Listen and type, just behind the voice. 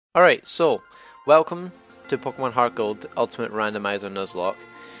Alright, so welcome to Pokemon Heart Gold Ultimate Randomizer Nuzlocke.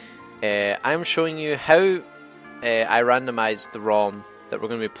 I'm showing you how I randomized the ROM that we're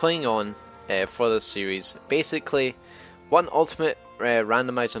going to be playing on for this series. Basically, what an Ultimate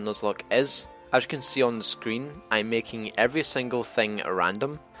Randomizer Nuzlocke is, as you can see on the screen, I'm making every single thing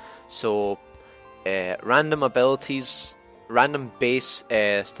random. So, random abilities, random base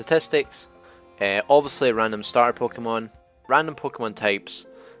statistics, obviously random starter Pokemon, random Pokemon types,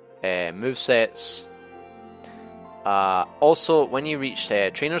 movesets. Also, when you reach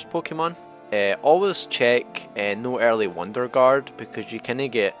trainers Pokemon, always check no early Wonder Guard, because you can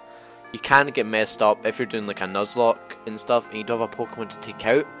get messed up if you're doing like a Nuzlocke and stuff, and you don't have a Pokemon to take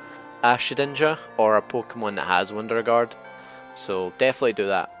out a Shedinja or a Pokemon that has Wonder Guard. So definitely do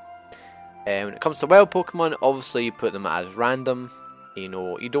that. When it comes to wild Pokemon, obviously you put them as random. You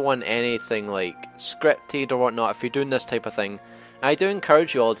know, you don't want anything like scripted or whatnot if you're doing this type of thing. I do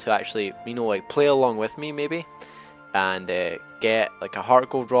encourage you all to actually, like play along with me maybe, and get like a Heart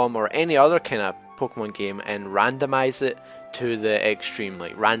Gold ROM or any other kind of Pokemon game and randomize it to the extreme.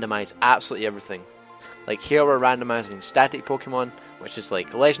 Like randomize absolutely everything. Like here we're randomizing static Pokemon, which is like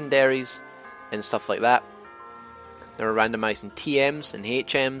legendaries and stuff like that. Then we're randomizing TMs and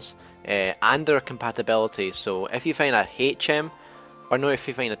HMs and their compatibility. So if you find a HM, or no, if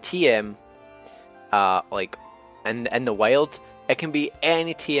you find a TM, like in the wild, it can be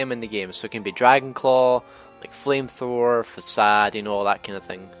any TM in the game. So it can be Dragon Claw, like Flamethrower, Facade, all that kind of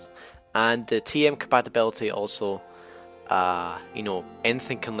thing. And the TM compatibility also,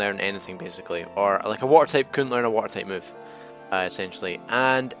 anything can learn anything basically. Or like a water type couldn't learn a water type move, essentially.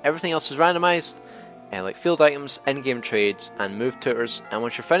 And everything else is randomized, like field items, in-game trades, and move tutors. And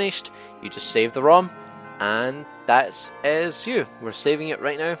once you're finished, you just save the ROM, and that is you. We're saving it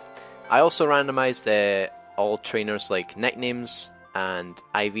right now. I also randomized all trainers like nicknames and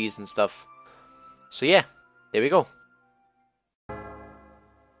IVs and stuff. So yeah, there we go.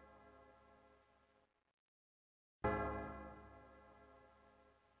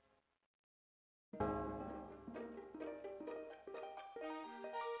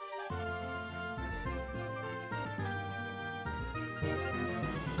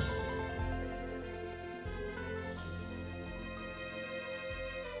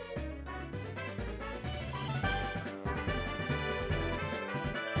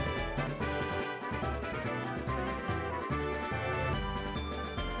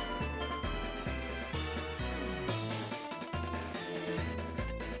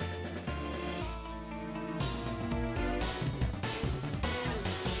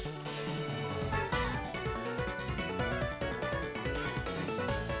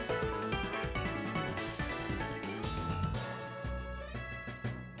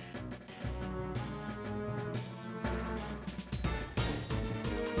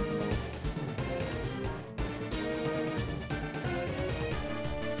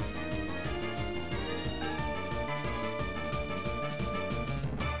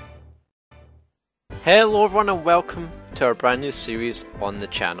 Hello everyone and welcome to our brand new series on the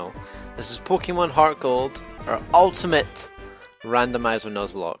channel. This is Pokemon Heart Gold, our Ultimate Randomizer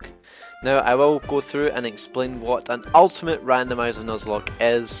Nuzlocke. Now I will go through and explain what an Ultimate Randomizer Nuzlocke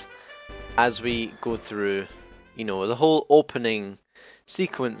is as we go through, the whole opening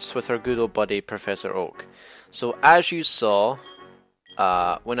sequence with our good old buddy Professor Oak. So as you saw,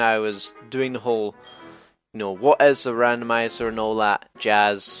 when I was doing the whole, what is a randomizer and all that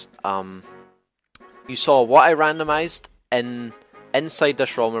jazz, you saw what I randomized inside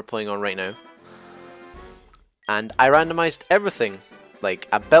this ROM we're playing on right now. And I randomized everything, like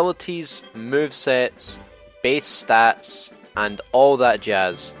abilities, movesets, base stats, and all that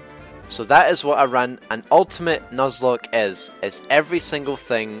jazz. So that is what an Ultimate Nuzlocke is every single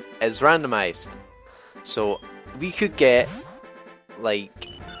thing is randomized. So we could get, like,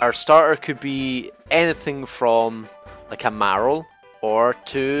 our starter could be anything from like a Marl or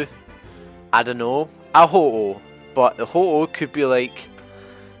to, I don't know, a Ho-Oh, but the Ho-Oh could be like,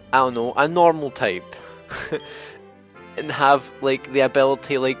 I don't know, a normal type, and have like the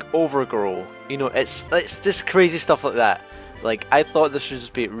ability like Overgrow. It's just crazy stuff like that. Like I thought this would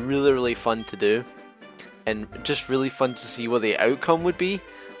just be really fun to do, and just really fun to see what the outcome would be,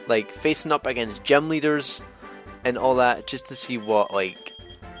 like facing up against gym leaders and all that, just to see what,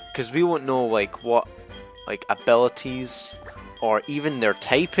 because we won't know like what like abilities or even their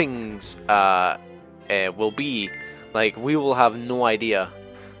typings will be. Like we will have no idea.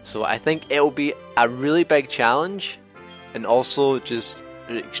 So I think it will be a really big challenge, and also just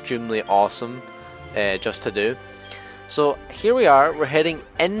extremely awesome just to do. So here we are, we're heading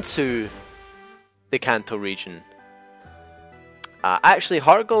into the Kanto region. Actually,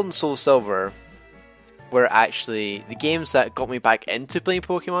 Heart Gold and Soul Silver were actually the games that got me back into playing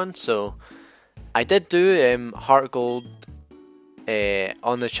Pokemon. So I did do Heart Gold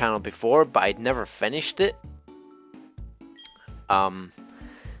on the channel before, but I'd never finished it. I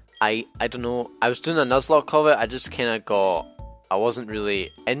don't know. I was doing a Nuzlocke of it. I just kind of got. I wasn't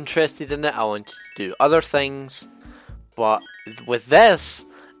really interested in it. I wanted to do other things, but with this,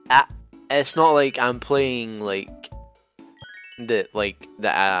 it's not like I'm playing like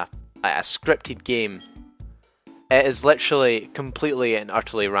a scripted game. It is literally completely and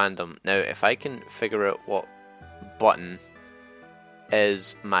utterly random. Now, if I can figure out what button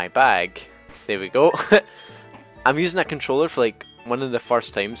is my bag, there we go. I'm using a controller for like one of the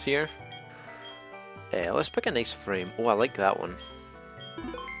first times here. Let's pick a nice frame. Oh, I like that one.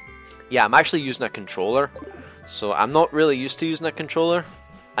 Yeah, I'm actually using a controller, so I'm not really used to using a controller.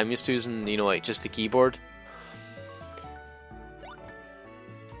 I'm used to using, you know, like just the keyboard.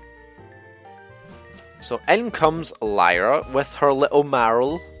 So in comes Lyra with her little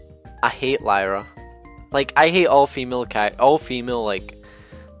Marl. I hate Lyra. Like, I hate all female, like,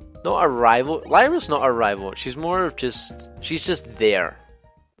 not a rival. Lyra's not a rival. She's more of just, she's just there,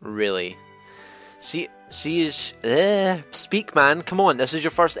 really. She is, speak, man, come on, this is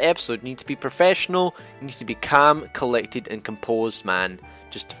your first episode. You need to be professional, you need to be calm, collected, and composed, man.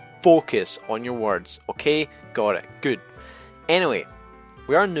 Just focus on your words, okay? Got it, good. Anyway,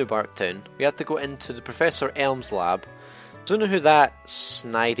 we are in Newbark Town. We have to go into the Professor Elm's lab. Don't know who that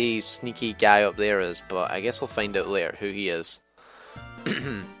snidey, sneaky guy up there is, but I guess we'll find out later who he is.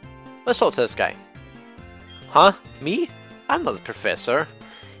 Let's talk to this guy. Huh? Me? I'm not the professor.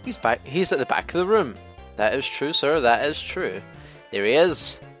 He's at the back of the room. That is true, sir. That is true. There he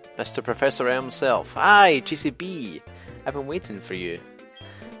is. Mr. Professor M himself. Hi, GCB. I've been waiting for you.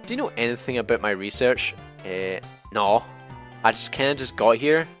 Do you know anything about my research? No. I just kinda just got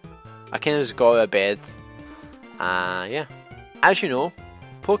here. I kinda just got out of bed. Yeah. As you know,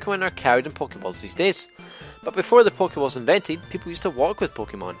 Pokemon are carried in Pokeballs these days. But before the Pokeball's invented, people used to walk with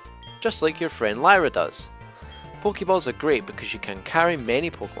Pokemon. Just like your friend Lyra does. Pokeballs are great because you can carry many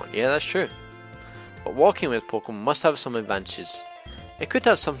Pokemon. Yeah, that's true. But walking with Pokemon must have some advantages. It could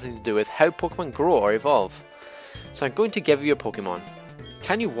have something to do with how Pokemon grow or evolve. So I'm going to give you a Pokemon.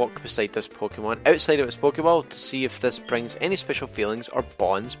 Can you walk beside this Pokemon outside of its Pokeball to see if this brings any special feelings or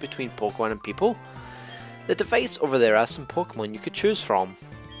bonds between Pokemon and people? The device over there has some Pokemon you could choose from.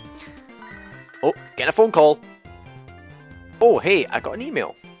 Oh, get a phone call. Oh, hey, I got an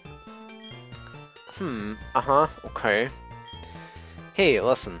email. Okay. Hey,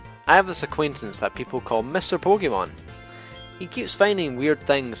 listen, I have this acquaintance that people call Mr. Pokemon. He keeps finding weird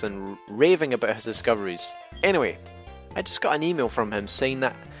things and raving about his discoveries. Anyway, I just got an email from him saying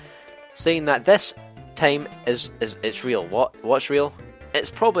that this time it's real. What's real? It's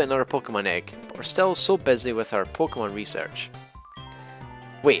probably another Pokemon egg, but we're still so busy with our Pokemon research.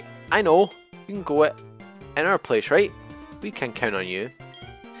 Wait, I know. You can go in our place, right? We can count on you.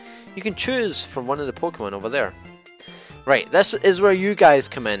 You can choose from one of the Pokemon over there. Right, this is where you guys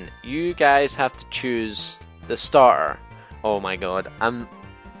come in. You guys have to choose the starter. Oh my god,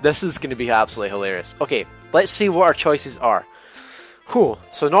 this is going to be absolutely hilarious. Okay, let's see what our choices are. Whew.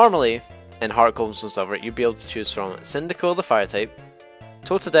 So normally, in Heart Gold and Silver, you'd be able to choose from Cyndaquil, the fire type,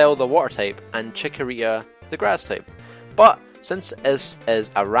 Totodile, the water type, and Chikorita, the grass type. But since this is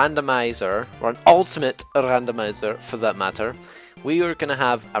a randomizer, or an ultimate randomizer for that matter, we are going to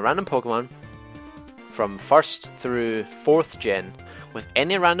have a random Pokemon from 1st through 4th gen with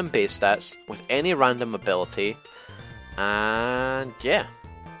any random base stats, with any random ability, and yeah.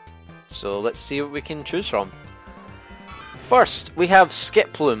 So let's see what we can choose from. First, we have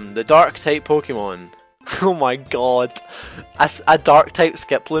Skiploom, the dark type Pokemon. Oh my god, a dark type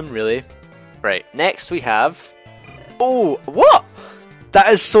Skiploom, really? Right, next we have... Oh, what? That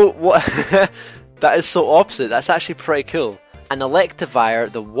is so... What? That is so opposite. That's actually pretty cool. An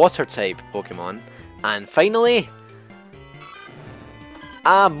Electivire, the water type Pokemon. And finally,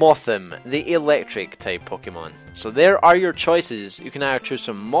 a Mothim, the electric type Pokemon. So there are your choices. You can either choose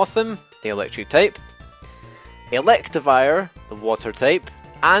from Mothim, the electric type, Electivire, the water type,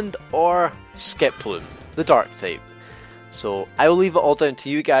 and or Skiploom, the dark type. So I will leave it all down to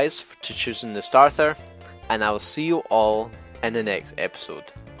you guys to choosing the starter, and I will see you all in the next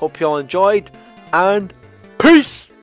episode. Hope you all enjoyed, and peace!